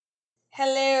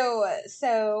Hello.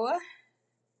 So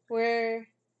we're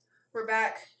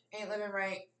back. Ain't living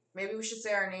right. Maybe we should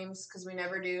say our names because we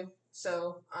never do.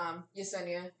 So,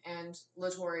 Yesenia and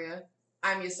Latoria.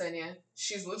 I'm Yesenia.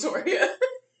 She's Latoria.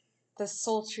 the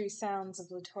sultry sounds of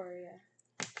Latoria.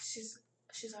 She's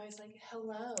always like,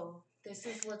 "Hello, this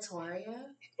is Latoria."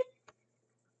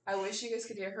 I wish you guys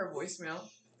could hear her voicemail.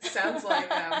 Sounds like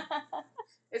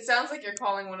it sounds like you're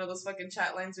calling one of those fucking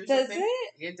chat lines or Does something.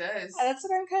 it? It does. That's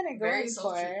what I'm kind of Very going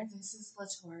sultry. for. This is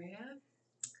Latoria.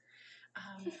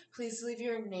 Please leave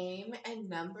your name and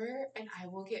number, and I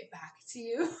will get back to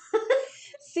you.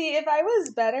 See, if I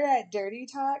was better at dirty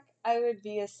talk, I would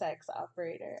be a sex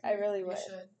operator. I really would. You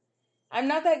should. I'm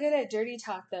not that good at dirty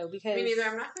talk though, because Me neither.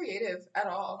 I'm not creative at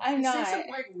all. I'm not. Say some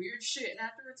like weird shit, and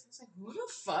afterwards I was like, "Who the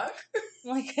fuck?"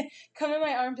 I'm like, come in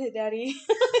my armpit, daddy.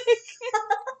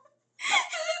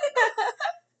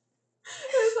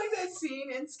 It was like that scene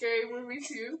in Scary Movie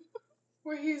 2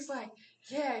 where he's like,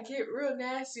 "Yeah, get real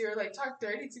nasty or like talk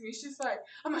dirty to me." She's like,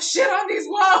 "I'm gonna shit on these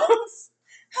walls."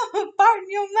 I'm gonna fart in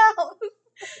your mouth.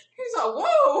 He's like,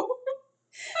 "Whoa."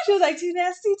 She was like, too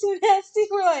nasty, too nasty.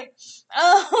 We're like,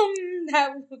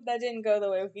 that didn't go the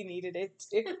way we needed it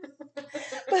to.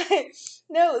 But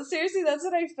no, seriously, that's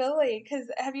what I feel like.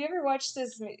 Because have you ever watched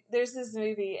this? There's this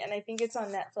movie, and I think it's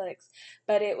on Netflix,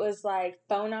 but it was like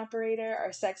phone operator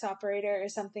or sex operator or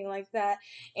something like that.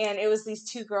 And it was these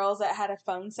two girls that had a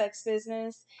phone sex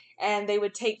business, and they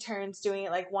would take turns doing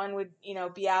it. Like one would,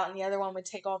 be out, and the other one would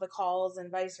take all the calls,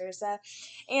 and vice versa.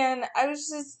 And I was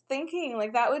just thinking,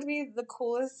 like, that would be the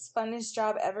coolest, funnest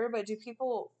job ever. But do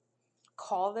people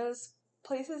call those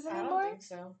places anymore? I don't think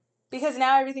so. Because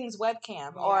now everything's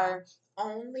webcam or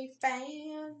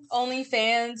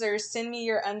OnlyFans or send me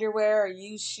your underwear or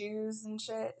use shoes and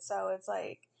shit. So it's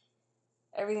like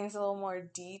everything's a little more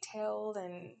detailed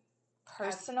and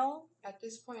personal. At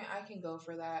this point, I can go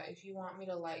for that. If you want me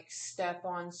to like step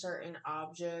on certain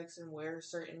objects and wear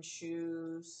certain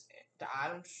shoes, I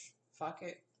don't fuck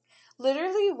it.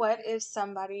 Literally, what if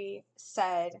somebody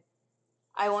said,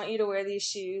 I want you to wear these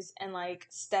shoes and like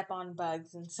step on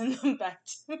bugs and send them back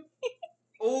to me?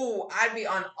 Oh, I'd be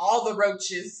on all the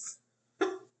roaches.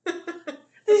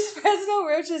 These Fresno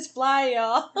roaches fly,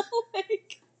 y'all.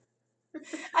 Like,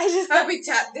 I'd be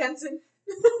tap dancing.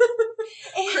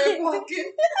 Crib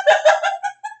walking.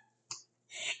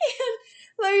 And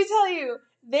let me tell you,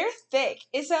 they're thick.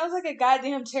 It sounds like a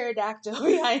goddamn pterodactyl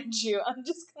behind you. I'm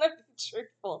just gonna be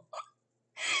truthful.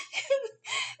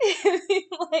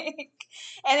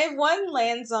 And if one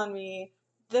lands on me,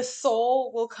 the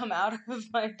soul will come out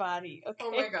of my body. Okay.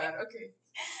 Oh my god. Okay.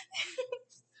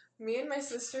 Me and my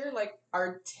sister like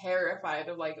are terrified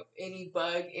of like any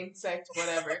bug, insect,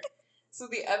 whatever. So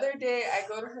the other day I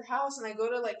go to her house and I go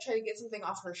to like try to get something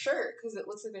off her shirt because it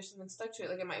looks like there's something stuck to it,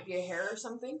 like it might be a hair or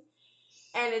something,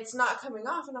 and it's not coming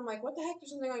off. And I'm like, "What the heck?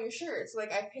 There's something on your shirt." So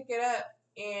like I pick it up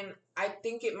and I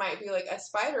think it might be like a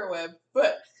spider web,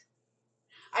 but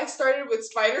I started with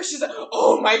spider. She's like,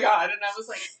 "Oh my god!" And I was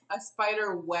like, "A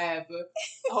spider web,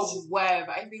 a web.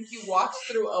 I think you walked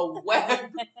through a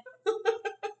web."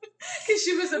 Because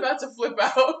she was about to flip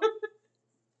out.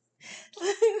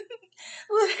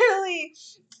 Literally,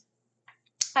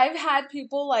 I've had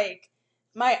people like,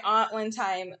 my aunt one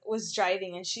time was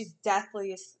driving and she's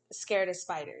deathly scared of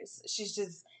spiders.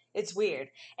 It's weird.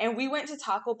 And we went to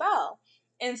Taco Bell.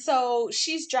 And so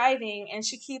she's driving and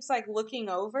she keeps like looking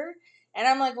over. And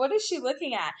I'm like, what is she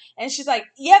looking at? And she's like,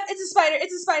 yep, it's a spider.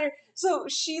 It's a spider. So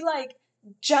she like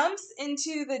jumps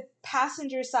into the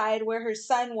passenger side where her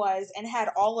son was and had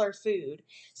all her food.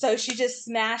 So she just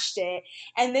smashed it.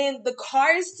 And then the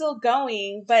car is still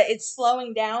going, but it's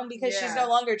slowing down because she's no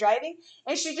longer driving.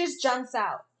 And she just jumps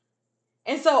out.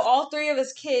 And so all three of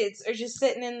us kids are just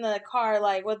sitting in the car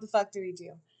like, what the fuck do we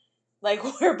do? Like,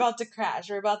 we're about to crash.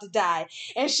 We're about to die.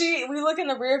 And we look in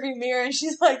the rearview mirror and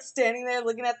she's like standing there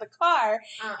looking at the car.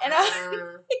 And I'm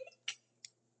like,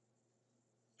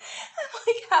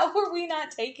 how were we not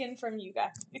taken from you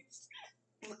guys?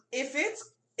 If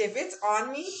it's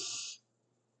on me,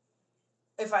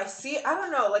 if I see it, I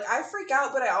don't know, like I freak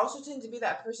out, but I also tend to be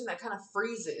that person that kind of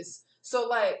freezes. So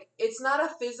like it's not a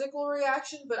physical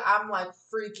reaction, but I'm like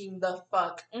freaking the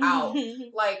fuck out.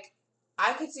 Like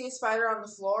I could see a spider on the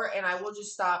floor and I will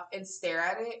just stop and stare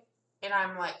at it and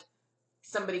I'm like,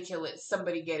 somebody kill it,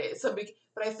 somebody get it,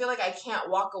 but I feel like I can't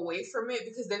walk away from it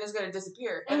because then it's going to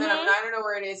disappear. And then I'm not going to know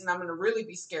where it is and I'm going to really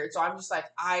be scared. So I'm just like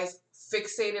eyes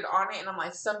fixated on it and I'm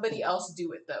like, somebody else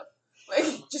do it though.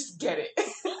 Like, just get it.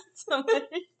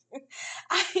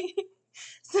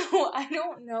 So I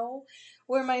don't know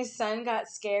where my son got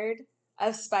scared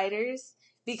of spiders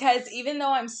because even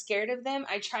though I'm scared of them,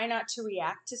 I try not to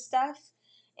react to stuff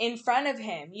in front of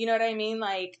him. You know what I mean?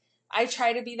 Like, I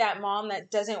try to be that mom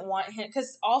that doesn't want him,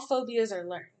 because all phobias are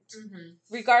learned. Mm-hmm.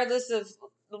 Regardless of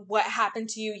what happened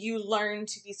to you, you learn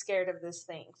to be scared of this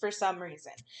thing for some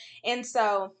reason. And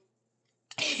so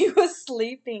he was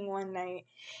sleeping one night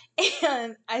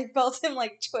and I felt him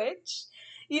like twitch.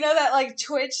 You know that like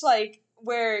twitch, like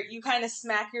where you kind of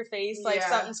smack your face like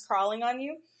something's crawling on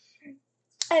you.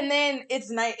 And then it's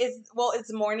night.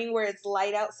 It's morning where it's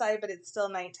light outside, but it's still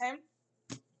nighttime.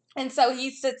 And so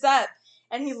he sits up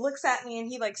and he looks at me and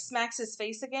he like smacks his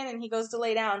face again and he goes to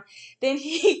lay down. Then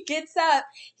he gets up.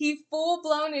 He full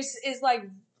blown is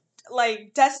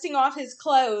like dusting off his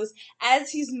clothes as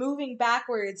he's moving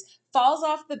backwards, falls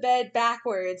off the bed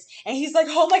backwards, and he's like,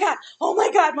 oh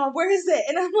my god, Mom, where is it?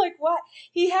 And I'm like, what?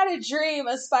 He had a dream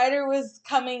a spider was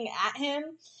coming at him.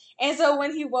 And so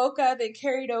when he woke up, it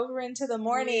carried over into the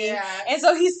morning. Yeah. And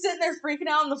so he's sitting there freaking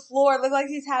out on the floor, look like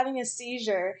he's having a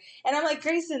seizure. And I'm like,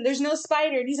 Grayson, there's no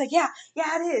spider. And he's like, yeah,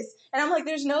 it is. And I'm like,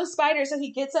 there's no spider. So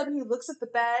he gets up and he looks at the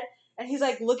bed and he's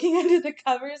like looking under the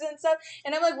covers and stuff.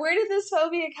 And I'm like, where did this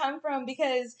phobia come from?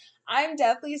 Because I'm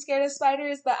definitely scared of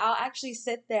spiders, but I'll actually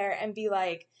sit there and be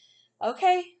like,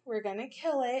 okay, we're gonna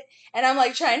kill it. And I'm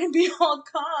like trying to be all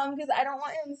calm because I don't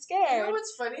want him scared. You know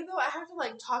what's funny though? I have to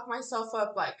like talk myself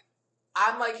up. Like,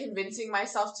 I'm like convincing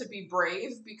myself to be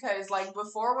brave because like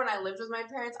before when I lived with my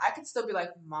parents, I could still be like,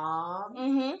 Mom.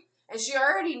 Mm-hmm. And she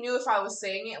already knew if I was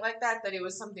saying it like that it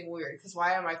was something weird. Because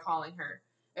why am I calling her?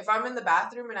 If I'm in the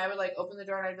bathroom and I would like open the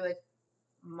door and I'd be like,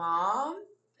 Mom?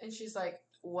 And she's like,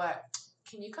 what?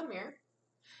 Can you come here?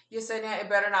 Yesenia, it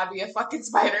better not be a fucking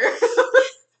spider.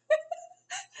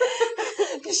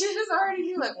 Because she just already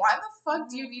knew, like, why the fuck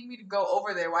do you need me to go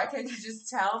over there? Why can't you just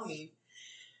tell me?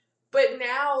 But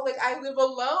now, like, I live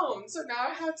alone. So now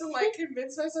I have to, like,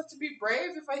 convince myself to be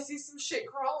brave if I see some shit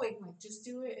crawling. Like, just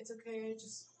do it. It's okay.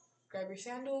 Just grab your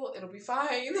sandal. It'll be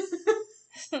fine.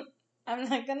 I'm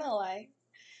not gonna lie.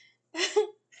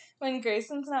 When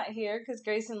Grayson's not here, because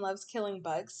Grayson loves killing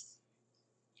bugs.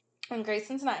 When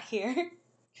Grayson's not here,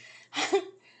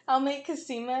 I'll make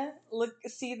Kasima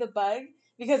see the bug,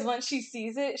 because once she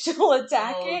sees it, she'll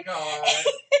attack it. Oh, God.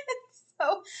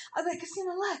 So I was like,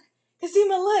 Kasima, look.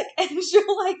 And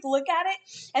she'll, like, look at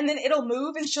it, and then it'll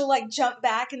move, and she'll, like, jump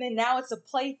back, and then now it's a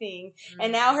plaything,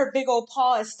 and now her big old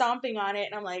paw is stomping on it,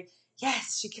 and I'm like,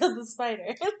 yes, she killed the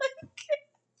spider.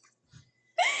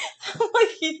 I'm like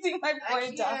using my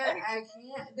point dog. I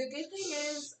can't. The good thing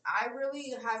is, I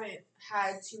really haven't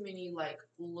had too many, like,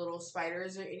 little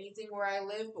spiders or anything where I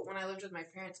live. But when I lived with my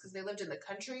parents, because they lived in the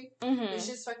country, there's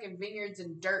just fucking vineyards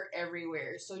and dirt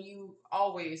everywhere. So you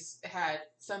always had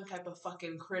some type of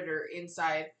fucking critter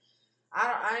inside.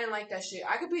 I didn't like that shit.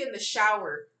 I could be in the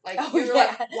shower. Like, you're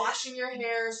like washing your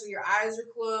hair so your eyes are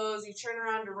closed. You turn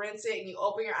around to rinse it and you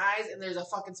open your eyes and there's a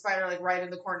fucking spider, like, right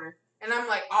in the corner. And I'm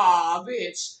like, aw,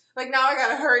 bitch. Like, now I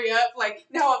gotta hurry up. Like,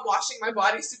 now I'm washing my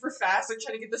body super fast. Like,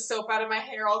 trying to get the soap out of my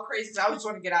hair all crazy because I just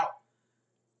want to get out.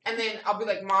 And then I'll be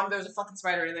like, Mom, there's a fucking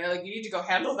spider in there. Like, you need to go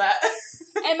handle that.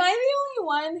 Am I the only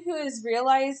one who has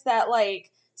realized that, like,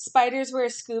 spiders wear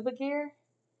scuba gear?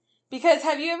 Because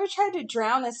have you ever tried to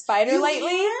drown a spider lately?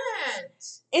 Can't.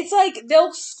 It's like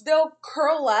they'll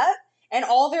curl up and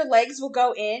all their legs will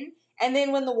go in. And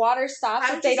then when the water stops,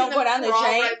 if they don't go down the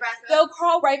drain, they'll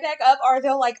crawl right back up, or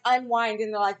they'll, like, unwind,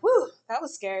 and they're like, whew, that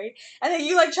was scary. And then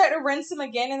you, like, try to rinse them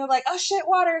again, and they're like, oh, shit,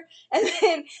 water. And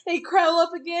then they curl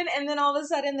up again, and then all of a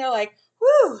sudden they're like,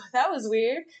 whew, that was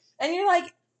weird. And you're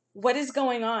like, what is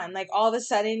going on? Like, all of a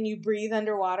sudden you breathe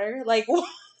underwater? Like, what?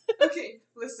 Okay,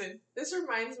 listen. This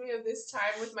reminds me of this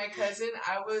time with my cousin.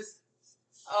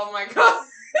 Oh, my God.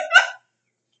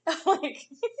 Like...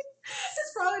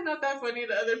 It's probably not that funny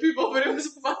to other people, but it was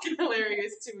fucking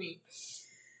hilarious to me.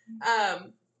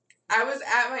 I was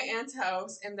at my aunt's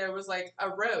house, and there was, like, a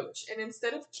roach, and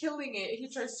instead of killing it, he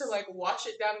tries to, like, wash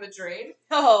it down the drain.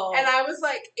 Oh. And I was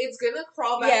like, it's gonna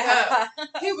crawl back up.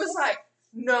 He was like,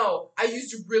 no, I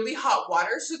used really hot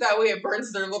water so that way it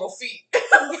burns their little feet.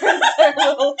 Burns their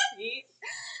little feet?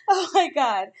 Oh, my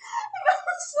God. And I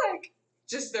was like...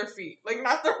 Just their feet. Like,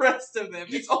 not the rest of them.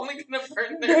 It's only gonna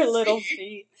burn their little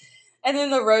feet. And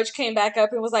then the roach came back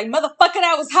up and was like, motherfucker,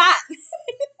 that was hot.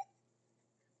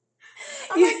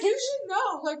 I'm like, you should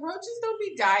know. Like, roaches don't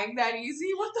be dying that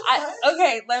easy. What the fuck?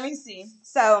 Okay, let me see.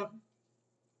 So,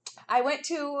 I went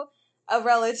to a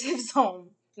relative's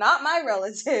home. Not my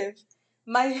relative.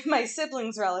 my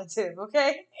sibling's relative,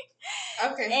 okay?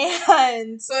 Okay.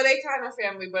 And so they kind of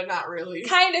family, but not really.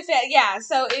 Kind of, yeah.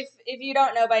 So if you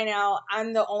don't know by now,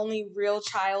 I'm the only real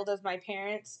child of my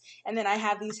parents, and then I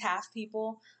have these half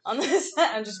people on this.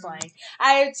 I'm just playing.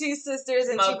 I have 2 sisters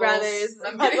and Muggles. 2 brothers.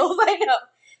 I'm Muggles, I know.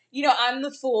 You know, I'm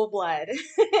the full blood,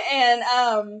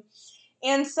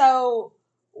 and so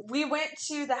we went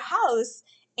to the house,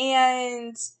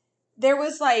 and there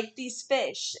was like these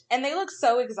fish, and they look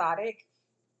so exotic.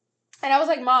 And I was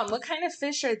like, Mom, what kind of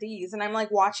fish are these? And I'm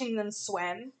like watching them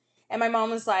swim. And my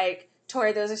mom was like,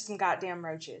 Tori, those are some goddamn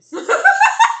roaches.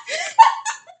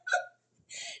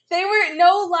 They were,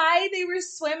 no lie, they were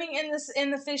swimming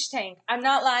in the fish tank. I'm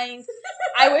not lying.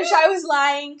 I wish I was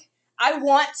lying. I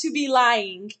want to be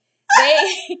lying.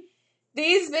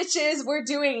 These bitches were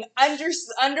doing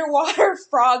underwater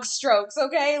frog strokes,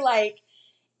 okay? Like,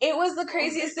 it was the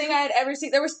craziest thing I had ever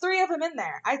seen. There was 3 of them in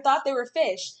there. I thought they were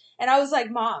fish. And I was like,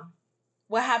 Mom,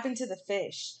 what happened to the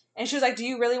fish? And she was like, do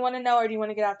you really want to know, or do you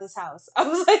want to get out this house? I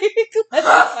was like, let's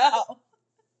go out.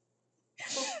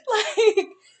 Like,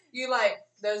 you like,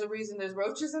 there's a reason there's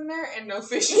roaches in there and no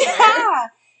fish in there. Yeah.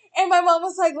 And my mom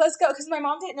was like, let's go. Because my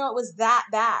mom didn't know it was that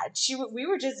bad. We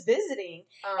were just visiting.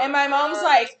 And my mom's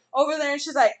like, over there, and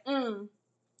she's like,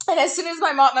 And as soon as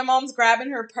my mom's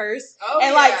grabbing her purse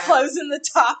like closing the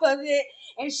top of it,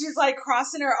 and she's like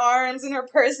crossing her arms, and her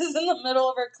purse is in the middle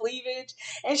of her cleavage,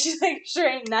 and she's like, sure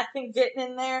ain't nothing getting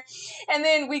in there. And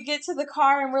then we get to the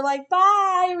car, and we're like,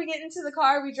 bye. We get into the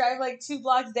car, we drive like 2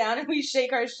 blocks down, and we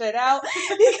shake our shit out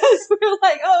because we're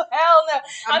like, oh hell no.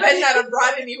 I bet not have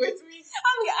brought any with me.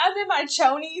 I'm in my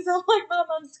chonies. I'm like, Mom,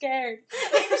 I'm scared.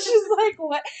 She's like,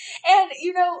 what? And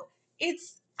you know,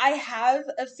 I have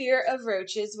a fear of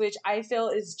roaches, which I feel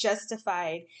is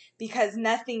justified because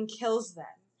nothing kills them.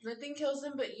 Nothing kills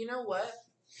them, but you know what?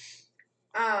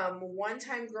 One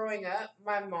time growing up,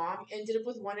 my mom ended up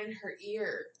with one in her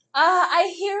ear.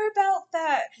 I hear about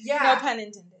that. Yeah. No pun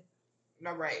intended.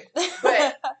 No, right.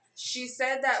 But she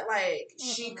said that, like,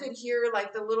 she could hear,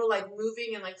 like, the little, like,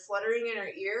 moving and, like, fluttering in her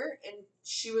ear, and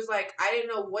she was like, I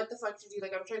didn't know what the fuck to do.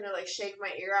 Like, I'm trying to, like, shake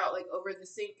my ear out, like, over the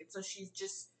sink, and so she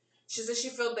said she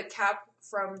filled the cap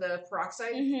from the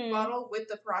peroxide bottle with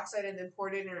the peroxide and then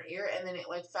poured it in her ear, and then it,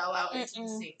 like, fell out into the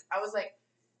sink. I was like,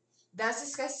 that's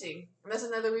disgusting. And that's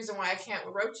another reason why I can't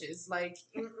with roaches. Like,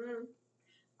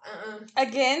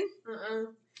 Again?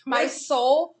 My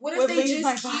soul what would if they leave just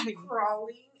my keep body.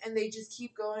 crawling and they just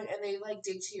keep going and they, like,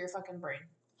 dig to your fucking brain?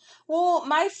 Well,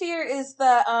 my fear is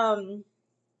the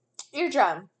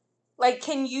eardrum. Like,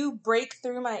 can you break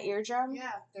through my eardrum?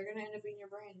 Yeah, they're gonna end up in your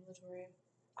brain, Latoria.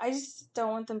 I just don't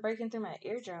want them breaking through my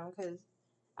eardrum, because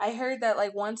I heard that,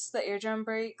 like, once the eardrum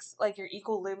breaks, like, your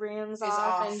equilibrium's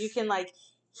off, and you can, like,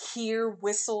 hear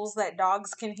whistles that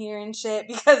dogs can hear and shit,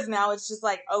 because now it's just,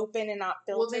 like, open and not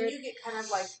filtered. Well, then you get kind of,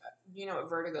 like, you know what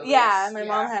vertigo is. Yeah, my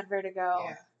mom had vertigo.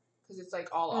 Yeah, because it's, like,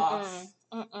 all off.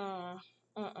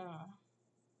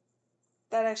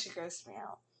 That actually grossed me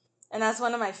out. And that's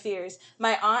one of my fears.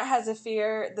 My aunt has a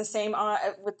fear, the same aunt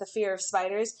with the fear of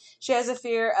spiders. She has a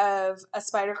fear of a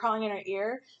spider crawling in her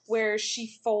ear, where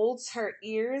she folds her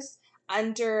ears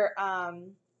under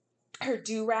her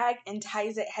do-rag and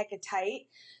ties it hecka tight.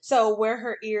 So where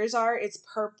her ears are, it's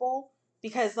purple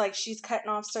because, like, she's cutting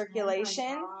off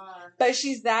circulation. But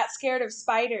she's that scared of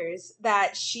spiders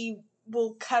that she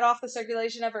will cut off the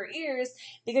circulation of her ears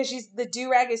because the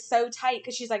do-rag is so tight,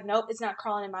 because she's like, nope, it's not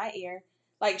crawling in my ear.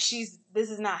 Like, this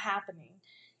is not happening.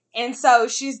 And so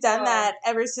she's done that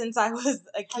ever since I was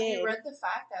a kid. Have you read the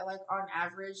fact that, like, on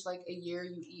average, like, a year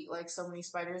you eat, like, so many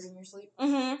spiders in your sleep?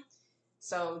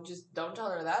 So just don't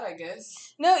tell her that, I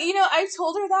guess. No, you know, I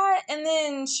told her that, and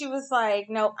then she was like,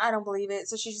 nope, I don't believe it.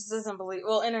 So she just doesn't believe.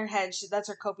 Well, in her head, that's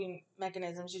her coping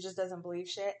mechanism. She just doesn't believe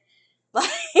shit.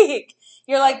 Like,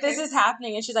 you're like, this is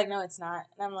happening, and she's like, no, it's not.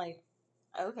 And I'm like,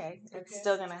 okay. It's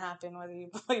still gonna happen whether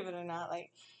you believe it or not. Like,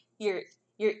 you're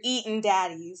eating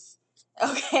daddies.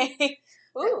 Okay.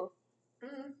 Ooh.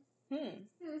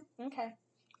 Okay.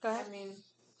 Go ahead. I mean,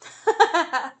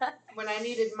 when I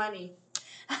needed money.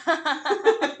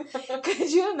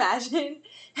 Could you imagine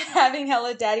having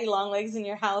hella daddy long legs in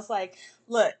your house? Like,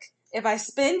 look, if I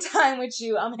spend time with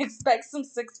you, I'm gonna expect some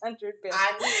 600 bills.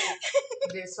 I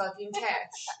need this fucking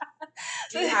cash.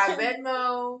 Do you have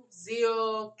Venmo,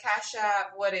 Zeal, Cash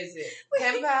App? What is it?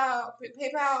 PayPal?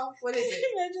 What is it?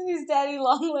 Imagine these daddy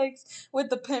long legs with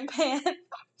the pimp hand.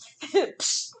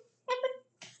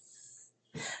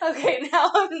 Okay, now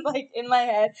I'm, like, in my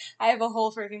head, I have a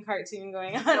whole freaking cartoon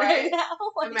going on right now.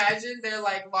 Like, imagine they're,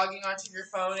 like, logging onto your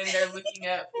phone and they're looking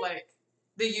up, like,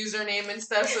 the username and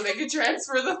stuff so they could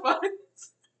transfer the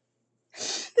funds.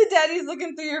 The daddy's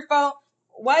looking through your phone.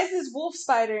 Why is this wolf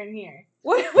spider in here?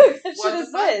 What shit What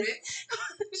is the fuck, this? bitch?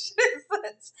 What shit is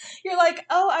this? You're like,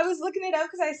 oh, I was looking it up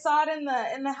because I saw it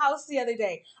in the house the other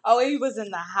day. Oh, he was in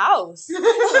the house.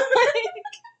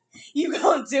 You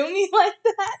gonna do me like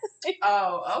that?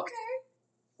 Oh, okay.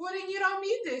 Well, then you don't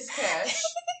need this cash.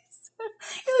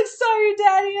 You're like, sorry,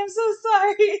 daddy. I'm so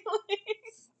sorry.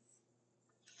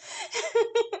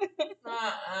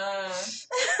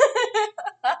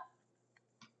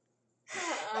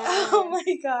 Oh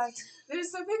my god.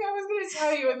 There's something I was gonna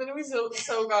tell you, and then we so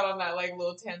got on that like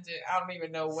little tangent. I don't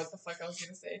even know what the fuck I was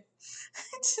gonna say.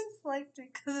 I just liked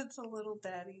it because it's a little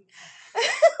daddy.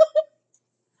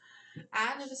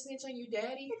 I never snitch on you,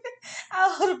 daddy.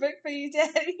 I'll hold a brick for you,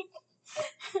 daddy.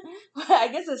 I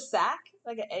guess a sack?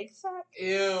 Like an egg sack?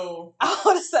 Ew. I'll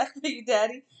hold a sack for you,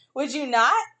 daddy. Would you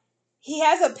not? He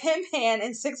has a pimp hand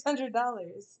and $600.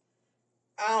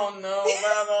 I don't know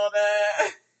about all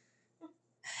that.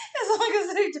 As long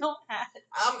as they don't have it.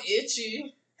 I'm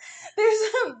itchy.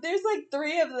 There's like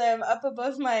 3 of them up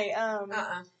above my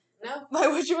No. my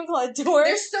whatchamacallit door.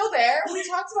 They're still there. We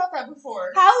talked about that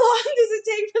before. How long does it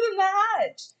take for them to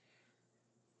hatch?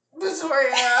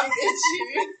 Victoria, I'm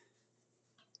itchy.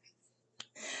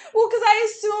 Well, because I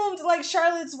assumed like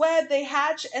Charlotte's Web, they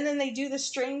hatch and then they do the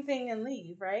string thing and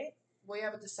leave, right? Well, yeah,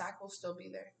 but the sack will still be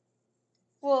there.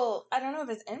 Well, I don't know if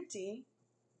it's empty.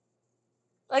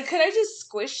 Like, could I just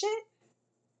squish it?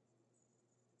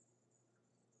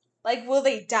 Like, will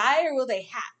they die or will they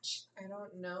hatch? I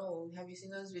don't know. Have you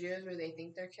seen those videos where they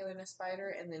think they're killing a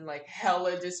spider and then like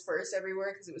hella disperse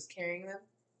everywhere because it was carrying them?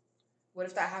 What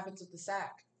if that happens with the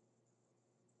sack?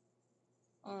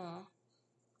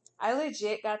 I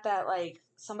legit got that, like,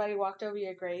 somebody walked over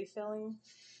your grave feeling.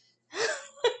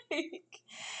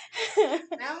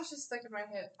 Now it's just stuck in my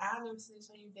head. I never snitch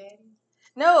on you, daddy.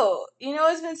 No, you know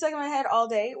what's been stuck in my head all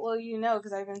day? Well, you know,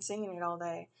 because I've been singing it all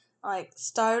day. Like,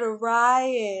 start a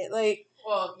riot. Like,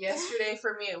 well, yesterday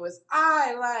for me it was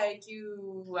I like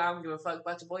you. I don't give a fuck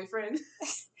about your boyfriend.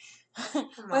 Come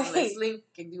on, let's link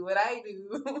and do what I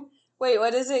do. Wait,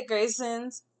 what is it,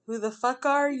 Grayson's? Who the fuck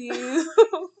are you?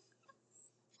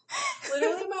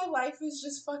 Literally, my life is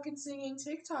just fucking singing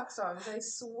TikTok songs. I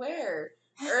swear.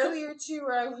 Earlier too,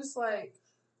 where I was like,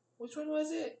 which one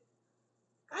was it?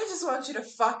 I just want you to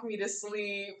fuck me to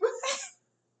sleep.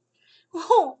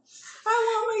 Whoa. I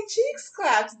want my cheeks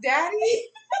clapped,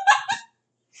 daddy.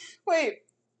 Wait.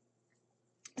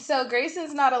 So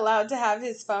Grayson's not allowed to have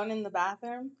his phone in the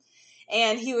bathroom.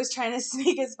 And he was trying to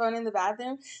sneak his phone in the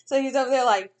bathroom. So he's over there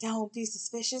like, don't be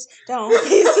suspicious. Don't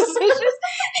be suspicious.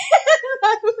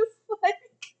 And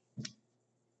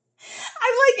I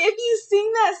was like, if you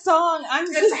sing that song, I'm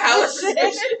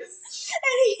suspicious.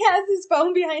 And he has his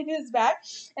phone behind his back.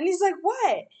 And he's like,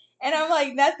 what? And I'm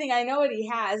like, nothing. I know what he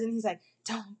has. And he's like,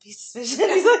 don't be suspicious.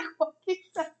 And he's like, walking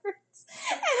backwards.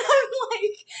 And I'm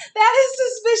like, that is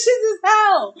suspicious as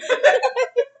hell.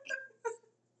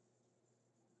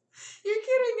 Your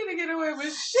kid ain't gonna get away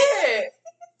with shit.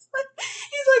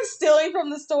 He's like stealing from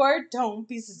the store. Don't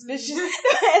be suspicious.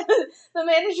 And the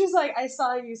manager's like, I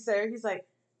saw you, sir. He's like,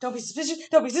 don't be suspicious.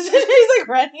 Don't be suspicious. He's like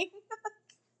running.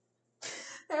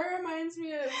 That reminds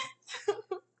me of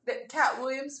the Cat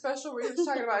Williams special where he was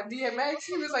talking about DMX.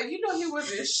 He was like, you know, he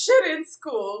wasn't shit in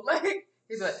school. Like,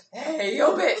 he's like, hey,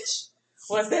 yo, bitch,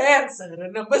 what's the answer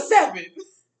to number 7?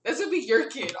 This would be your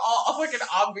kid, all fucking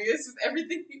obvious with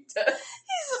everything he does.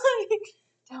 He's like,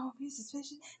 don't be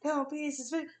suspicious. Don't be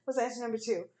suspicious. What's answer number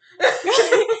 2?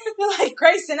 You're like,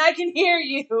 Grayson, I can hear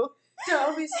you.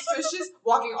 Don't be suspicious.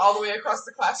 Walking all the way across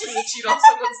the classroom to cheat on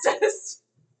someone's test.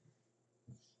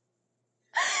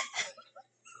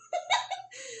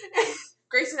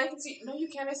 Grayson, I can see. No, you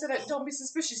can't. I said that. Don't be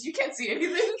suspicious. You can't see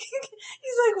anything.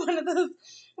 He's like one of those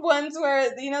ones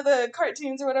where, you know, the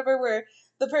cartoons or whatever where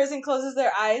the person closes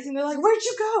their eyes and they're like, where'd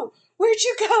you go? Where'd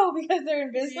you go? Because they're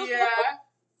invisible. Yeah.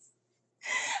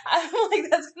 I'm like,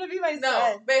 that's going to be my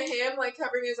son. But him, like,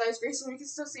 covering his eyes, Grayson, we can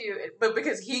still see you. But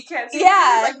because he can't see you,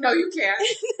 he's like, no, you can't.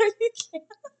 No, you can't.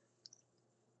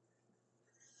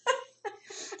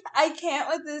 I can't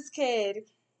with this kid.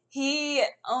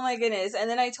 Oh my goodness. And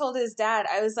then I told his dad,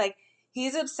 I was like,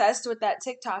 he's obsessed with that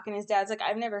TikTok. And his dad's like,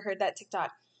 I've never heard that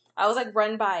TikTok. I was like,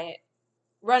 run by it.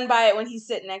 Run by it when he's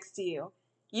sitting next to you.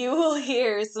 You will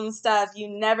hear some stuff you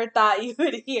never thought you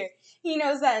would hear. He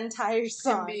knows that entire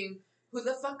song. Him being, who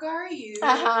the fuck are you?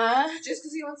 Uh-huh. Just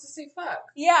because he wants to say fuck.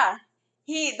 Yeah.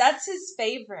 That's his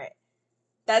favorite.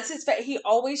 He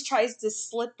always tries to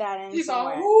slip that in. He's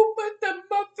somewhere. all, who put the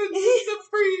muffins in the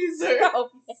freezer? Oh,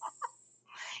 yeah.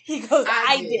 He goes,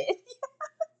 I did.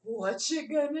 What you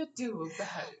gonna do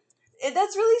about it?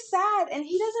 That's really sad. And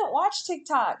he doesn't watch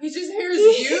TikTok. He just hears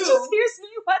He you. just hears me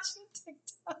watching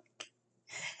TikTok.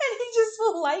 And he just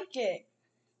will like it.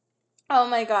 Oh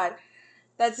my God.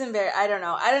 That's embarrassing. I don't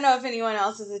know. I don't know if anyone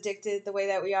else is addicted the way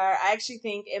that we are. I actually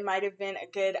think it might have been a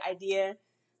good idea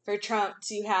for Trump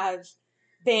to have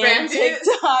banned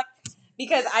TikTok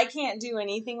because I can't do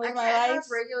anything with my life. I can't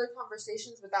have regular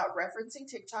conversations without referencing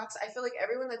TikToks. I feel like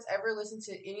everyone that's ever listened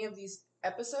to any of these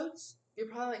episodes, you're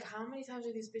probably like, how many times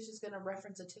are these bitches going to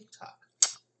reference a TikTok?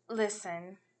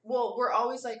 Listen. Well, we're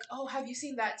always like, oh, have you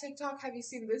seen that TikTok? Have you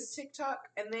seen this TikTok?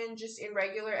 And then just in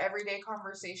regular everyday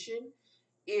conversation,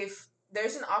 if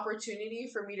there's an opportunity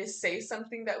for me to say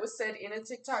something that was said in a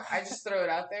TikTok, I just throw it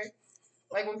out there.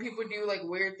 Like when people do like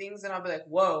weird things, and I'll be like,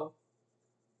 whoa,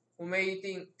 what made you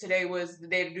think today was the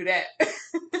day to do that?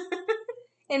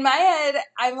 In my head,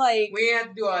 I'm like, we ain't have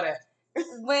to do all that.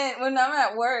 When I'm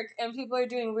at work and people are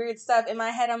doing weird stuff, in my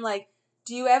head, I'm like,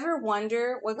 do you ever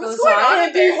wonder what's going on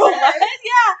in their head?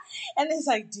 Yeah. And it's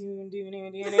like, doon.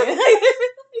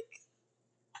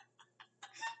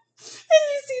 And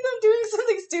you see them doing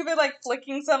something stupid, like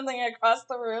flicking something across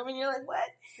the room, and you're like, what?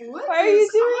 Why are you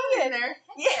doing it?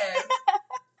 Yeah.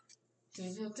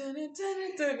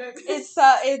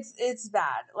 It's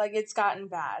bad. Like, it's gotten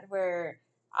bad where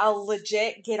I'll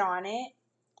legit get on it,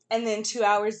 and then 2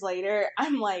 hours later,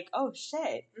 I'm like, oh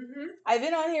shit. Mm-hmm. I've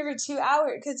been on here for 2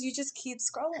 hours because you just keep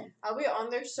scrolling. I'll be on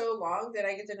there so long that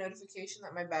I get the notification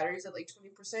that my battery's at like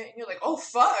 20%, and you're like, oh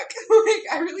fuck. Like,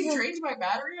 I really drained my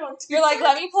battery on TikTok. You're like,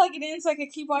 let me plug it in so I can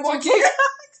keep watching TikToks.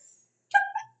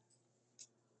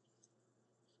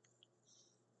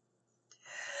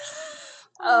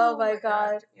 Oh my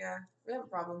God. Yeah, we have a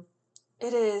problem.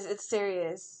 It is. It's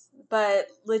serious. But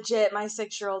legit, my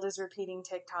 6-year-old is repeating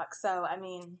TikTok. So, I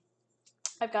mean,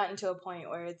 I've gotten to a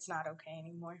point where it's not okay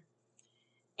anymore.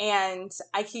 And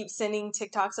I keep sending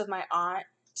TikToks of my aunt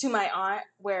to my aunt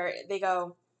where they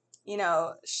go, you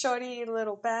know, Shortie,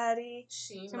 little baddie,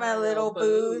 to my little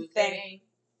boo thing.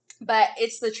 But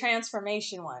it's the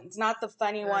transformation ones, not the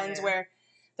funny ones where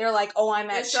they're like, oh, I'm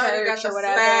at church or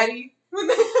whatever.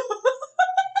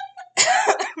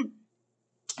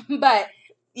 But,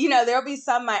 you know, there'll be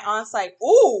some my aunt's like,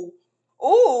 ooh,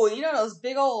 you know those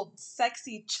big old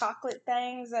sexy chocolate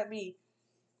things that be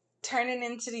turning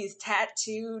into these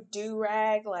tattoo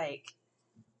do-rag, like...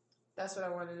 That's what I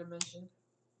wanted to mention.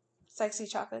 Sexy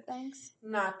chocolate things?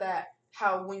 Not that.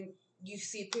 How when you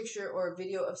see a picture or a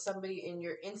video of somebody and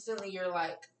you're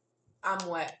like, I'm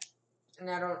wet. And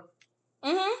I don't...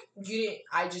 Mm-hmm. You didn't...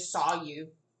 I just saw you.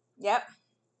 Yep.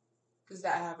 Because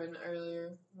that happened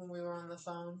earlier when we were on the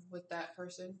phone with that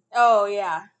person. Oh,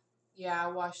 yeah. Yeah, I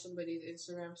watched somebody's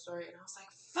Instagram story and I was like,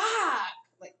 fuck!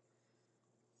 Like,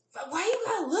 why you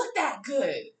gotta look that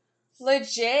good?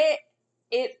 Legit,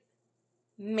 it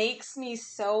makes me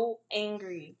so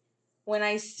angry when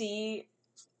I see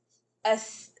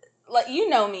like, you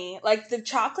know me, like, the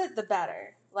chocolate, the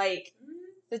better. Like,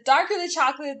 the darker the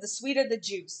chocolate, the sweeter the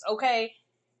juice, okay?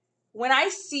 When I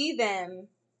see them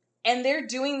and they're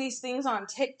doing these things on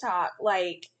TikTok,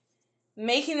 like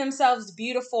making themselves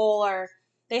beautiful, or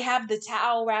they have the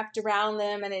towel wrapped around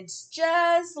them and it's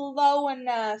just low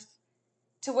enough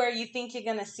to where you think you're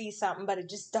gonna see something, but it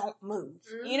just don't move.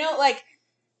 Mm-hmm. You know, like,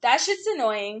 that shit's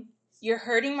annoying. You're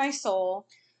hurting my soul.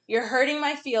 You're hurting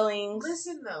my feelings.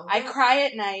 Listen, though. I cry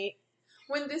at night.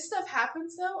 When this stuff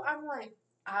happens, though, I'm like,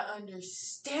 I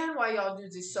understand why y'all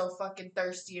dudes is so fucking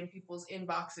thirsty in people's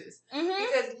inboxes. Mm-hmm.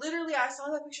 Because literally I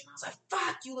saw that picture and I was like,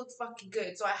 fuck, you look fucking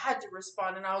good. So I had to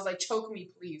respond and I was like, choke me,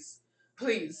 please.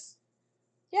 Please.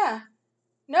 Yeah.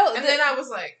 No. And then I was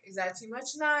like, is that too much?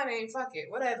 Nah, it ain't. Fuck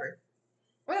it. Whatever.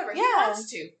 Yeah. He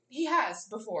wants to. He has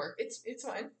before. It's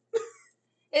fine.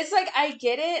 It's like, I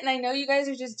get it, and I know you guys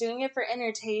are just doing it for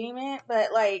entertainment,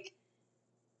 but like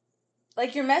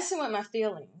you're messing with my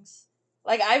feelings.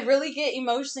 Like, I really get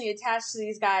emotionally attached to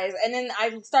these guys, and then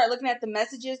I start looking at the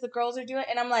messages the girls are doing,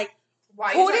 and I'm like,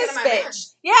 who this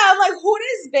bitch? Yeah, I'm like, who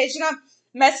this bitch? And I'm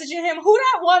messaging him, who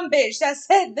that one bitch that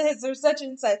said this or such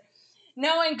and such?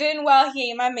 Knowing good and well he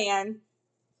ain't my man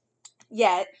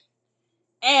yet.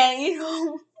 And, you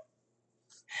know,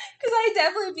 because I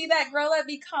definitely be that girl that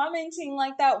be commenting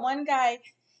like that one guy,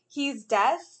 he's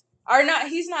deaf. Or not,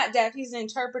 he's not deaf, he's an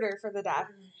interpreter for the deaf.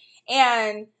 Mm-hmm.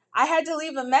 And I had to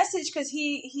leave a message because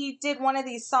he did one of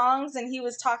these songs and he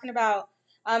was talking about,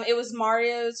 it was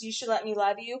Mario's You Should Let Me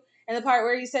Love You. And the part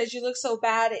where he says, you look so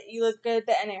bad, you look good,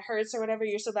 and it hurts or whatever.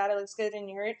 You're so bad, it looks good and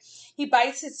you hurt. He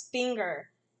bites his finger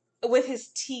with his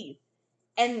teeth.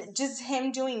 And just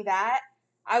him doing that,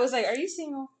 I was like, are you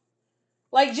single?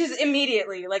 Like, just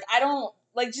immediately. Like, I don't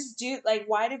like, just do, like,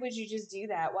 why would you just do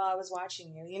that while I was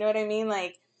watching you? You know what I mean?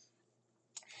 Like,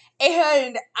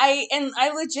 and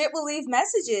I legit will leave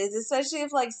messages, especially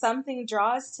if, like, something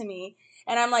draws to me.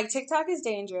 And I'm like, TikTok is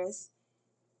dangerous.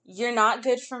 You're not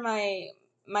good for my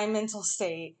mental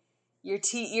state. You're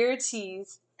a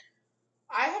tease.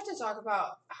 I have to talk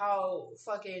about how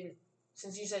fucking,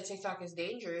 since you said TikTok is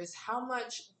dangerous, how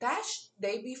much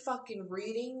they be fucking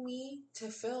reading me to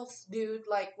filth, dude.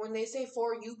 Like, when they say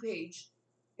For You page,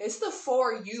 it's the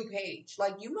For You page.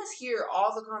 Like, you must hear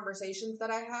all the conversations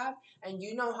that I have, and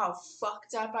you know how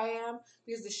fucked up I am,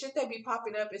 because the shit that be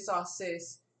popping up is all,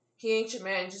 sis, he ain't your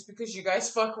man just because you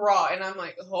guys fuck raw. And I'm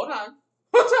like, hold on.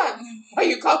 Why are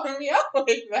you calling me out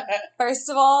like that? First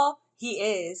of all, he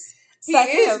is. He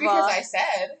Second is, of because all, I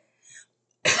said.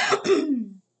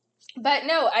 but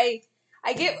no, I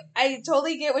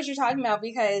totally get what you're talking about,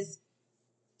 because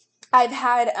I've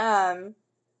had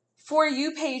For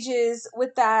You pages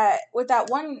with that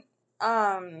one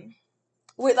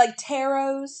with, like,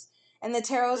 tarots, and the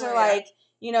tarots are like,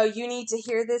 you know, you need to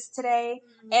hear this today,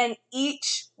 and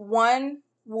each one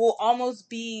will almost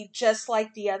be just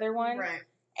like the other one. Right.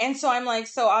 And so I'm like,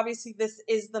 so obviously this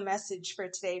is the message for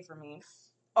today for me.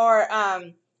 Or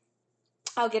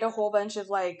I'll get a whole bunch of,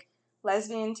 like,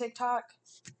 lesbian TikTok.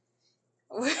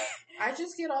 I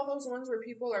just get all those ones where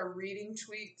people are reading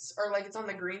tweets, or like it's on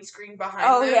the green screen behind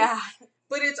them. Oh yeah.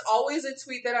 But it's always a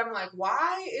tweet that I'm like,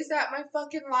 why is that my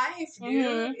fucking life, dude?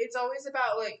 Mm-hmm. It's always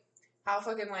about, like, how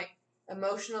fucking, like,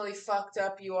 emotionally fucked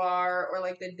up you are, or,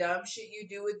 like, the dumb shit you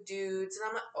do with dudes. And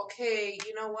I'm like, okay,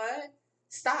 you know what?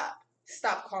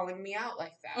 Stop calling me out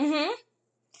like that. Mm-hmm.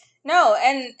 No,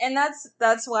 and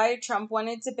that's why Trump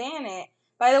wanted to ban it.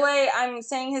 By the way, I'm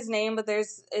saying his name, but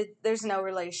there's no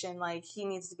relation. Like, he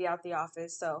needs to be out the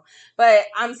office. So, but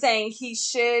I'm saying he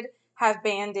should have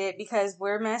banned it, because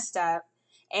we're messed up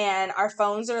and our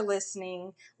phones are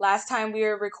listening. Last time we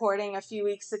were recording a few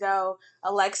weeks ago,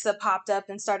 Alexa popped up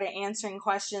and started answering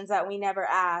questions that we never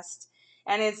asked.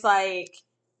 And it's like,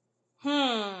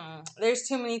 there's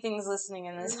too many things listening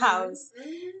in this house.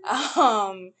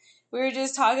 Mm-hmm. We were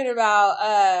just talking about,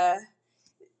 I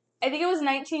think it was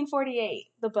 1948,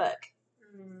 the book.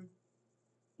 Mm.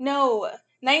 No,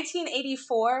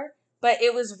 1984, but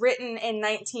it was written in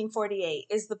 1948,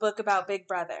 is the book about Big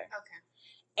Brother. Okay.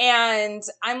 And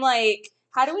I'm like,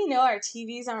 how do we know our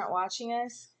TVs aren't watching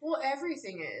us? Well,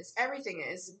 everything is. Everything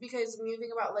is. Because when you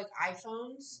think about, like,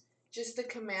 iPhones, just the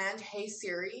command, hey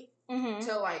Siri,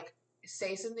 to, like,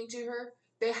 say something to her,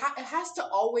 it has to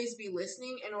always be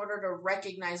listening in order to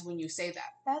recognize when you say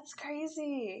that. That's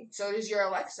crazy. So does your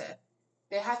Alexa.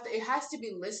 It has to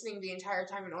be listening the entire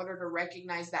time in order to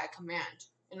recognize that command,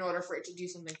 in order for it to do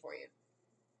something for you.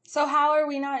 So how are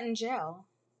we not in jail?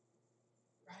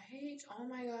 Right? Oh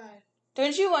my god.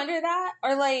 Don't you wonder that?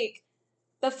 Or, like,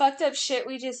 the fucked up shit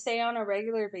we just say on a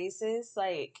regular basis,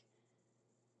 like,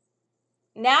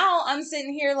 now I'm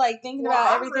sitting here, like, thinking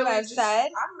about everything I've said.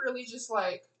 I'm really just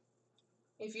like,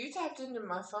 if you tapped into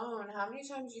my phone, how many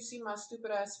times you see my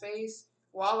stupid ass face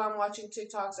while I'm watching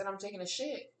TikToks and I'm taking a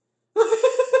shit?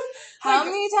 How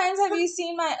many times have you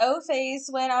seen my O face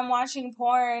when I'm watching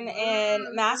porn and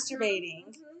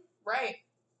masturbating? Right.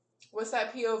 What's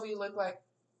that POV look like?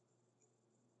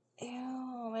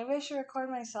 Ew, maybe I should record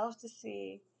myself to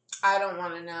see. I don't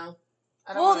want to know.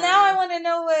 Well, now I want to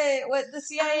know what the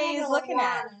CIA is looking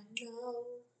at.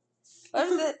 What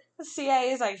if the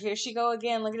CIA is like, here she go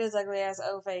again, look at his ugly ass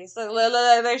O face. Look,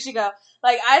 there she go.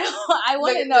 Like, I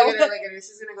want to know. Look at her.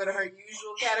 She's going to go to her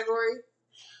usual category.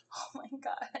 Oh my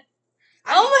god.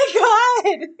 Oh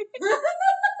my god.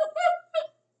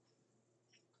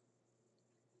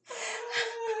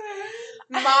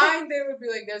 Mine, they would be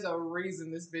like, there's a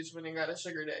reason this bitch went and got a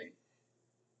sugar daddy.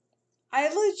 I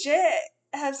legit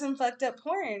have some fucked up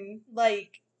porn,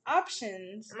 like,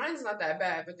 options. Mine's not that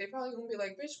bad, but they probably gonna be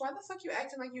like, bitch, why the fuck you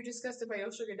acting like you disgusted by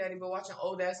your sugar daddy but watching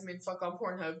old ass men fuck on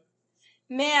Pornhub?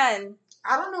 Man.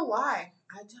 I don't know why.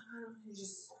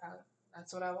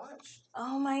 That's what I watch.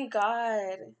 Oh my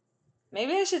god.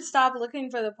 Maybe I should stop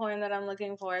looking for the porn that I'm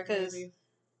looking for, because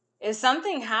if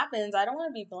something happens, I don't want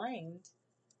to be blamed.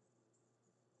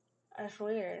 That's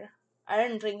weird. I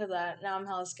didn't think of that. Now I'm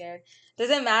hella scared. Does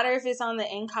it matter if it's on the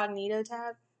incognito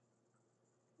tab?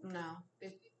 No.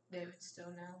 They would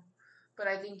still know. But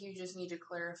I think you just need to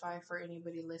clarify for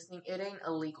anybody listening, it ain't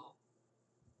illegal.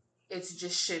 It's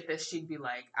just shit that she'd be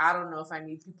like, I don't know if I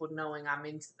need people knowing I'm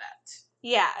into that.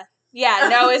 Yeah. Yeah,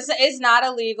 no, it's not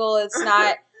illegal. It's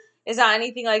not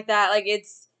anything like that. Like,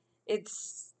 it's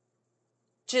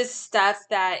just stuff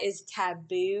that is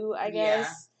taboo, I guess.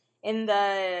 Yeah. In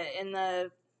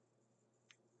the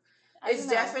It's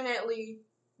definitely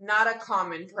not a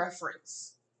common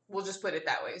preference. We'll just put it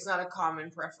that way. It's not a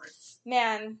common preference.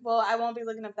 Man, well, I won't be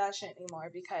looking up that shit anymore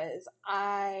because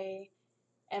I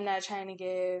am not trying to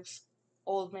give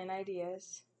old men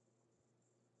ideas.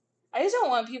 I just don't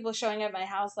want people showing up at my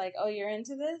house like, oh, you're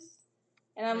into this?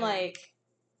 And I'm like,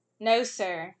 no,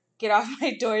 sir. Get off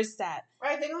my doorstep.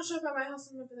 Right, they don't show up at my house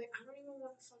and they'll be like, I don't even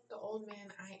want to fuck the old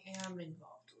man I am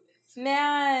involved with.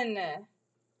 Man,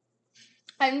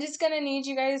 I'm just going to need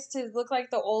you guys to look like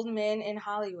the old men in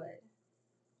Hollywood.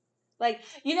 Like,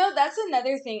 you know, that's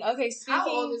another thing. Okay, speaking... How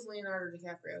old is Leonardo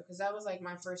DiCaprio? Because that was, like,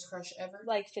 my first crush ever.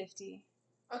 Like 50.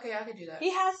 Okay, I could do that.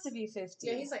 He has to be 50.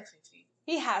 Yeah, he's like 50.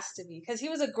 He has to be. Because he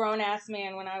was a grown-ass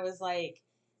man when I was, like,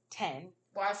 10.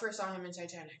 Well, I first saw him in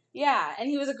Titanic. Yeah, and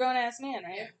he was a grown-ass man,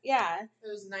 right? Yeah. It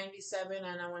was 97,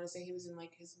 and I want to say he was in,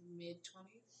 like, his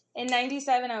mid-20s. In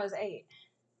 97, I was 8.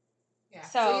 Yeah,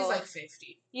 so he's, like,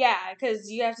 50. Yeah, because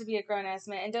you have to be a grown-ass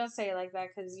man. And don't say it like that,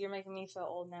 because you're making me feel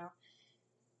old now.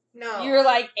 No. You're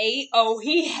like 8? Oh,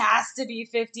 he has to be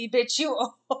 50, bitch, you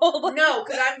old. No,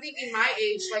 because I'm thinking my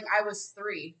age, like, I was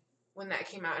 3 when that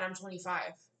came out, and I'm 25.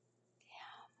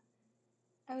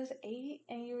 Damn. I was 8,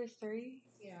 and you were 3?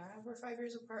 Yeah, we're 5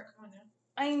 years apart. Come on now.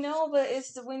 I know, but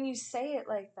it's when you say it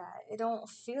like that. It don't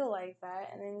feel like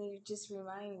that, and then you just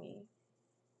remind me.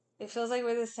 It feels like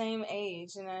we're the same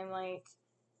age, and I'm like...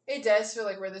 It does feel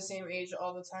like we're the same age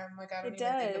all the time. Like, I don't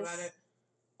even think about it.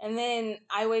 And then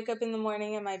I wake up in the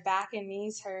morning and my back and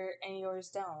knees hurt, and yours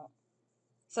don't.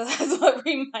 So that's what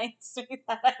reminds me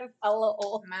that I'm hella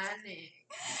old. My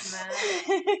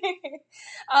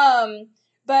neck.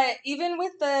 But even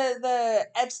with the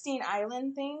Epstein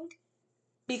Island thing,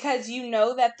 because you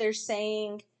know that they're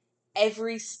saying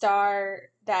every star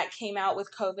that came out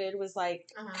with COVID was like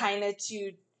kind of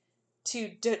to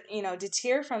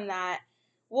deter from that.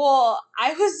 Well,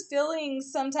 I was feeling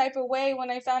some type of way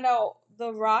when I found out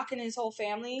The Rock and his whole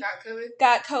family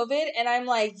got COVID, and I'm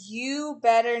like, you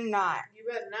better not. You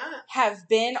better not have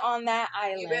been on that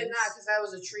island. You better not, because that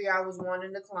was a tree I was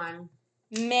wanting to climb.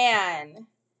 Man.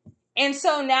 And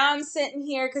so now I'm sitting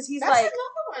here because he's That's like... That's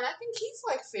another one. I think he's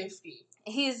like 50.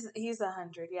 He's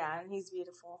 100, yeah, and he's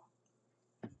beautiful.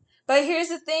 But here's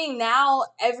the thing. Now,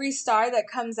 every star that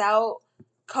comes out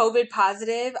COVID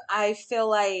positive, I feel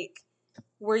like,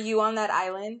 were you on that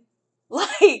island?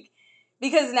 Like,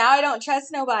 because now I don't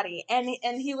trust nobody. And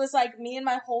he was like, me and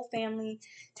my whole family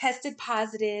tested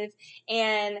positive,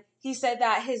 and he said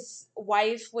that his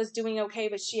wife was doing okay,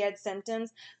 but she had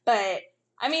symptoms. But,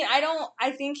 I mean,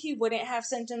 I think he wouldn't have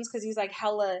symptoms because he's like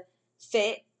hella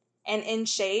fit and in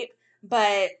shape,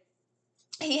 but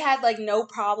he had like no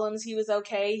problems. He was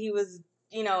okay. He was,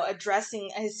 addressing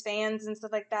his fans and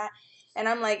stuff like that. And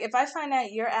I'm like, if I find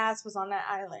out your ass was on that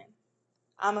island,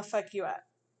 I'm gonna fuck you up.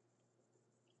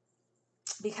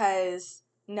 Because,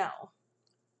 no.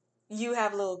 You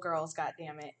have little girls,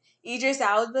 goddammit. Idris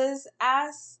Elba's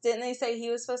ass, didn't they say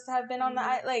he was supposed to have been on the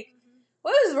island? Like,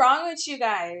 what is wrong with you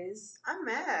guys? I'm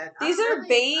mad. These are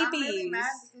babies. I'm really mad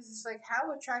because it's like,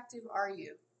 how attractive are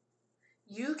you?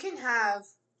 You can have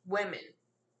women.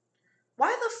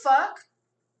 Why the fuck?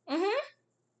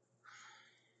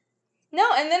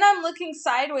 No, and then I'm looking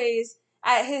sideways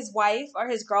at his wife or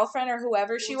his girlfriend or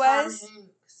whoever she was. Tom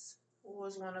Hanks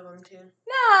was one of them too.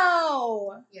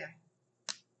 No. Yeah.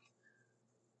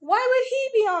 Why would he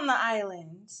be on the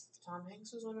island? Tom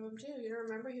Hanks was one of them too. You don't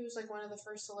remember? He was like one of the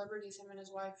first celebrities, him and his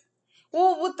wife.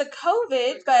 Well, with the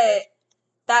COVID, but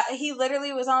that he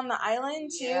literally was on the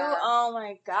island too? Yeah. Oh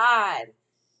my God.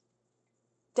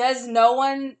 Does no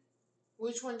one...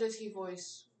 Which one does he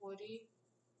voice? Woody?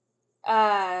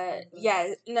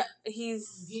 Yeah, no,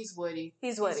 He's Woody.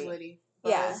 He's Woody.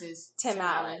 Buzz yeah, is Tim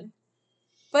Allen.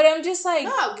 But I'm just like...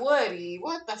 Not Woody.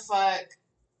 What the fuck?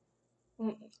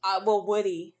 Well,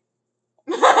 Woody.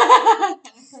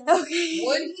 Okay.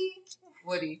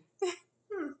 Woody.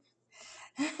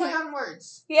 Play on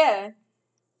words. Yeah.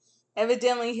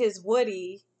 Evidently his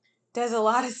Woody does a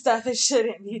lot of stuff it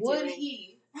shouldn't be doing. Would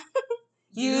he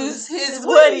use his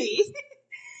Woody?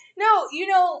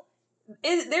 No,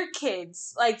 they're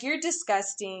kids. Like, you're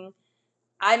disgusting.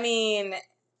 I mean,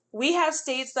 we have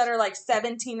states that are like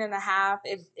 17 and a half.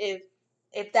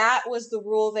 If that was the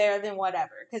rule there, then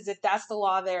whatever. Because if that's the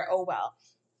law there, oh well.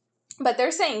 But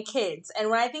they're saying kids. And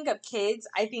when I think of kids,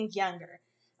 I think younger.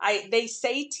 They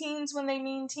say teens when they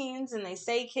mean teens, and they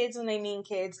say kids when they mean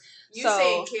kids. You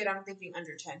saying kid, I'm thinking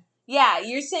under 10. Yeah,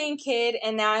 you're saying kid,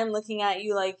 and now I'm looking at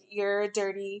you like you're a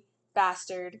dirty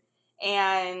bastard.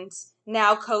 And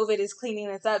now COVID is cleaning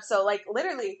this up. So, like,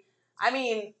 literally, I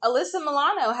mean, Alyssa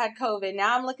Milano had COVID.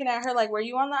 Now I'm looking at her like, were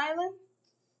you on the island?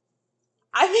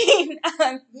 I mean,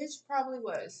 Bitch probably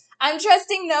was. I'm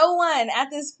trusting no one at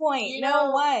this point. You No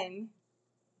know, one.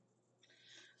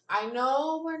 I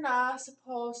know we're not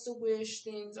supposed to wish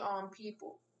things on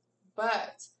people,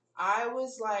 but I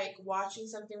was like watching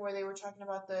something where they were talking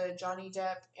about the Johnny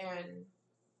Depp and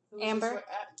Amber?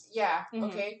 Yeah, Mhm.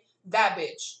 okay. That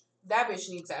bitch. That bitch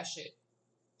needs that shit.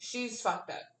 She's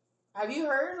fucked up. Have you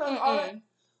heard like all that? Mm-mm.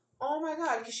 Oh my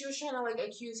god, because she was trying to like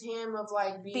accuse him of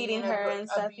like being Beating an her and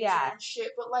stuff. abuser Yeah. and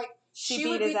shit, but like She she beat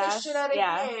would his beat the ass. shit out of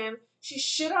Yeah. him. She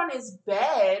shit on his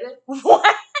bed.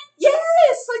 What?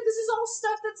 Yes, like this is all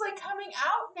stuff that's like coming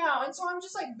out now, and so I'm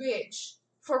just like, bitch,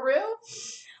 for real?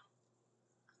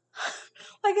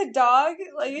 Like a dog?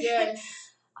 Like Yes.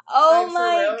 oh Like, for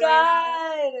my real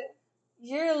god.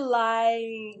 You're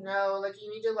lying. No, like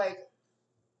you need to like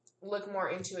look more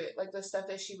into it, like the stuff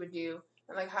that she would do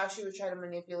and like how she would try to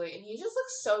manipulate, and he just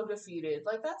looks so defeated.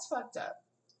 Like that's fucked up.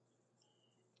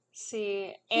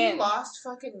 See, He and lost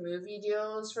fucking movie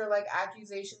deals for like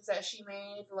accusations that she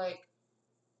made. Like,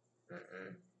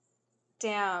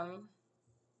 damn.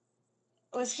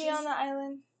 Was he on the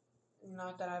island?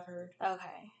 Not that I've heard.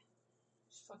 Okay.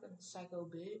 She's fucking psycho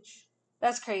bitch.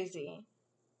 That's crazy.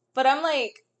 But I'm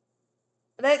like,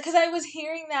 that because I was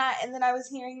hearing that, and then I was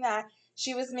hearing that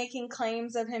she was making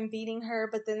claims of him beating her,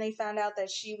 but then they found out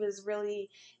that she was really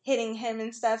hitting him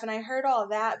and stuff, and I heard all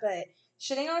that, but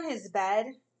shitting on his bed.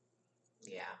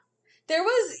 Yeah.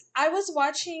 I was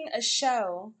watching a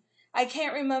show. I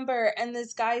can't remember, and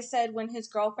this guy said when his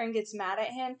girlfriend gets mad at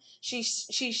him, she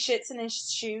shits in his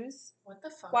shoes. What the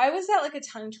fuck? Why was that like a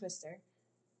tongue twister?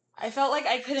 I felt like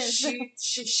I couldn't. She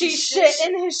shit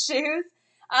in his shoes.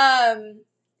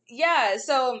 Yeah.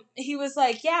 So he was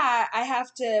like, "Yeah, I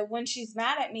have to. When she's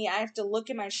mad at me, I have to look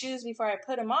at my shoes before I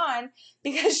put them on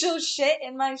because she'll shit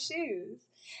in my shoes."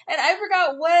 And I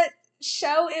forgot what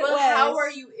show it was. But how are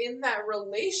you in that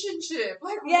relationship?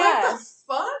 Like, Yeah. what the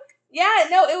fuck? Yeah,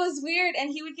 no, it was weird,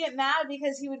 and he would get mad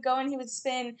because he would go and he would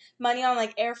spend money on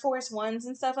like Air Force Ones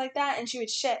and stuff like that, and she would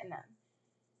shit in them.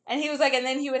 And he was like, and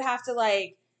then he would have to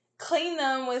like clean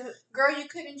them with. Girl, you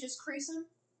couldn't just crease them?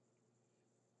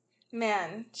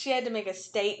 Man, she had to make a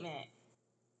statement.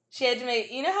 She had to make.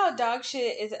 You know how dog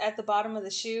shit is at the bottom of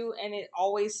the shoe and it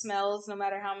always smells no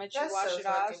matter how much you wash it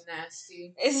off? That's so fucking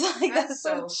nasty. It's like that's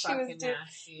so what she was doing.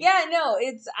 nasty. Yeah, no,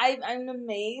 I'm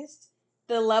amazed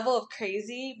the level of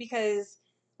crazy because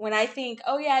when I think,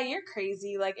 oh yeah, you're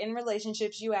crazy, like in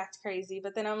relationships you act crazy,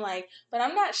 but then I'm like, but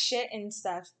I'm not shit and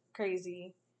stuff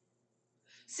crazy.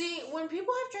 See, when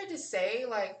people have tried to say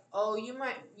like, "Oh, you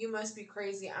must be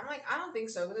crazy," I'm like, I don't think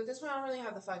so because at this point I don't really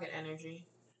have the fucking energy.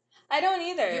 I don't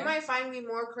either. You might find me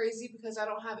more crazy because I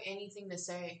don't have anything to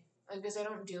say, like because I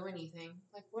don't do anything,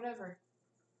 like whatever.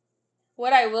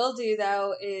 What I will do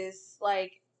though is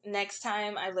like next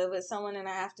time I live with someone and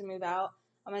I have to move out,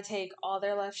 I'm gonna take all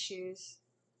their left shoes.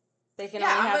 They can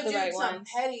only have the right ones.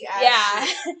 Petty ass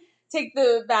shit. Take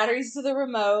the batteries to the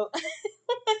remote.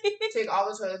 Take all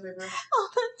the toilet paper. All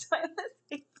the toilet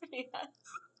paper. Yes.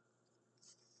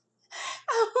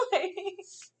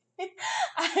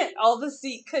 All the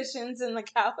seat cushions in the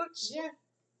couch. Yeah.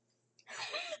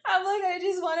 I'm like, I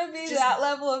just want to be that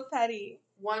level of petty.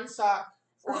 One sock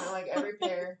for like every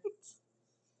pair.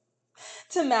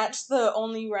 To match the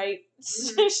only right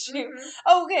shoe.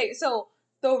 Mm-hmm. Okay, so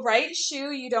the right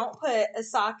shoe, you don't put a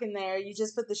sock in there. You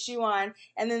just put the shoe on.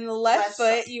 And then the left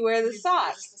foot, you wear the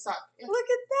sock. Just the sock. Yeah. Look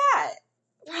at that.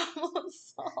 Problem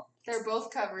solved. They're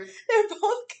both covered. They're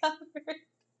both covered.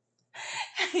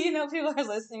 You know, people are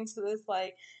listening to this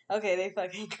like, okay, they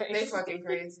fucking crazy. They fucking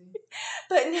crazy.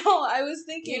 But no, I was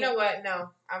thinking. You know what?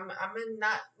 No, I'm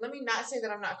not. Let me not say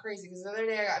that I'm not crazy because the other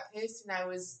day I got pissed and I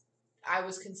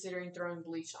was considering throwing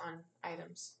bleach on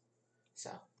items.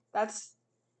 So that's.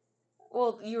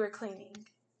 Well, you were cleaning.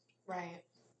 Right.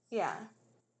 Yeah.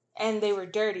 And they were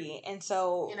dirty, and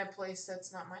so in a place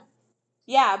that's not mine.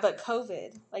 Yeah, but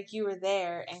COVID, like you were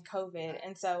there and COVID,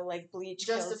 and so like bleach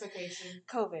justification.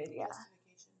 COVID, yeah.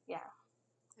 Justification. Yeah.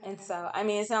 Okay. And so, I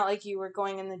mean, it's not like you were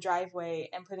going in the driveway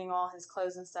and putting all his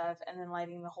clothes and stuff and then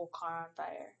lighting the whole car on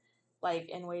fire, like,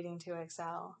 and waiting to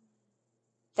excel.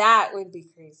 That would be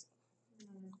crazy.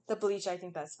 Mm. The bleach, I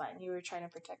think that's fine. You were trying to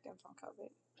protect him from COVID.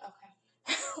 Okay.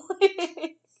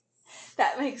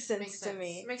 That makes sense to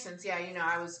me. Makes sense. Yeah, you know,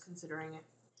 I was considering it.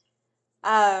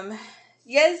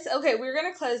 Yes, okay, we're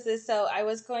going to close this. So I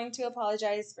was going to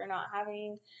apologize for not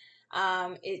having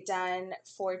it done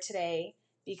for today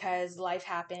because life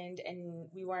happened and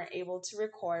we weren't able to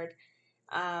record.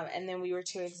 And then we were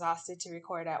too exhausted to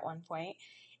record at one point.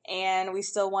 And we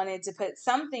still wanted to put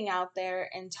something out there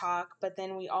and talk, but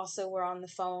then we also were on the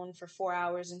phone for 4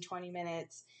 hours and 20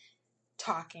 minutes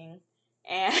talking.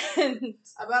 And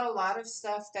about a lot of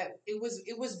stuff that it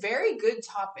was very good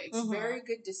topics, very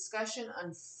good discussion.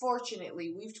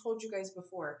 Unfortunately, we've told you guys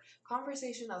before,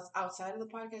 conversation outside of the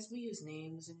podcast, we use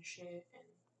names and shit. And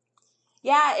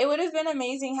yeah, it would have been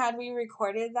amazing had we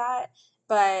recorded that.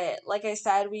 But like I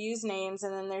said, we use names,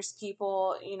 and then there's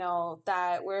people, you know,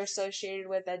 that we're associated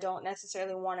with that don't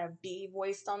necessarily want to be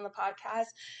voiced on the podcast.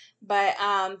 But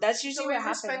that's usually what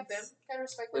happens. Respect them. Kind of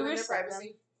respect them and their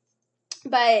privacy.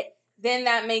 But then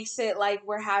that makes it like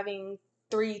we're having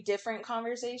 3 different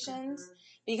conversations.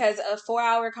 Because a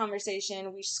 4-hour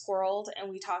conversation, we squirreled and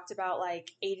we talked about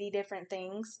like 80 different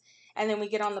things. And then we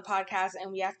get on the podcast and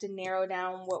we have to narrow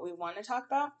down what we want to talk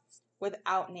about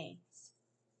without names.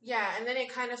 Yeah, and then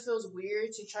it kind of feels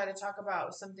weird to try to talk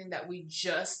about something that we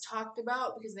just talked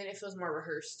about, because then it feels more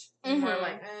rehearsed. More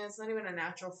like, it's not even a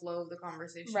natural flow of the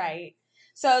conversation. Right.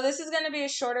 So this is going to be a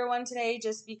shorter one today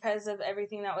just because of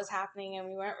everything that was happening, and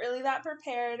we weren't really that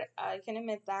prepared. I can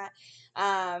admit that.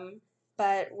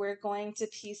 But we're going to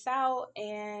peace out,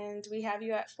 and we have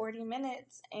you at 40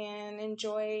 minutes, and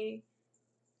enjoy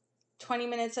 20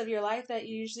 minutes of your life that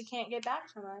you usually can't get back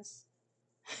from us.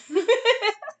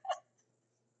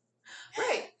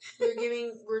 Right.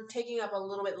 We're taking up a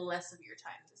little bit less of your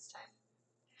time this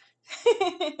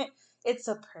time. It's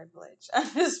a privilege.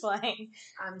 I'm just playing.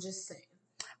 I'm just saying.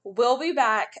 We'll be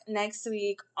back next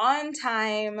week on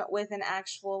time with an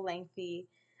actual lengthy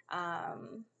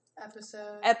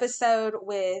episode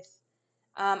with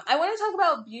I want to talk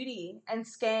about beauty and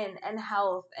skin and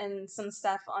health and some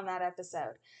stuff on that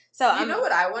episode. So you know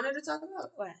what I wanted to talk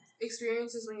about? What?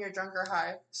 Experiences when you're drunk or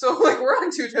high. So like we're on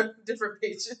 2 different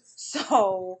pages.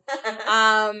 So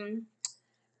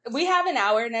we have an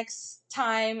hour next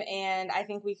time, and I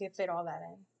think we could fit all that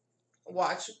in.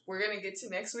 Watch, we're gonna get to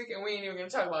next week and we ain't even gonna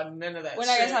talk about none of that. We're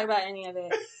not gonna talk about any of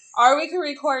it. Or we could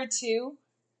record 2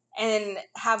 and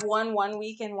have one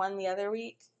week and one the other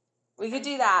week. We could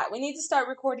do that. We need to start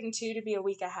recording 2 to be a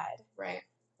week ahead. Right.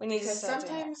 We need because to start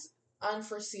sometimes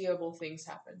unforeseeable things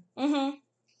happen.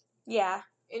 Yeah.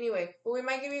 Anyway, but we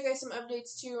might give you guys some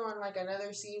updates too on like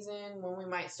another season when we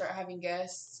might start having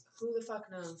guests. Who the fuck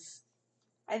knows?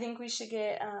 I think we should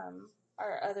get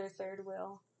our other third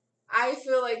wheel. I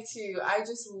feel like too. I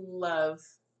just love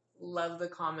the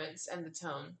comments and the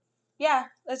tone. Yeah,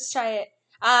 let's try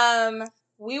it.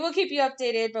 We will keep you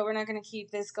updated, but we're not going to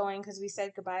keep this going because we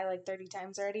said goodbye like 30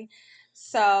 times already.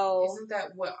 So isn't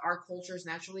that what our cultures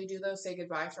naturally do though? Say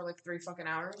goodbye for like 3 fucking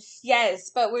hours?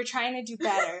 Yes, but we're trying to do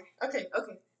better. Okay.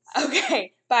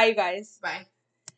 Okay. Bye, you guys. Bye.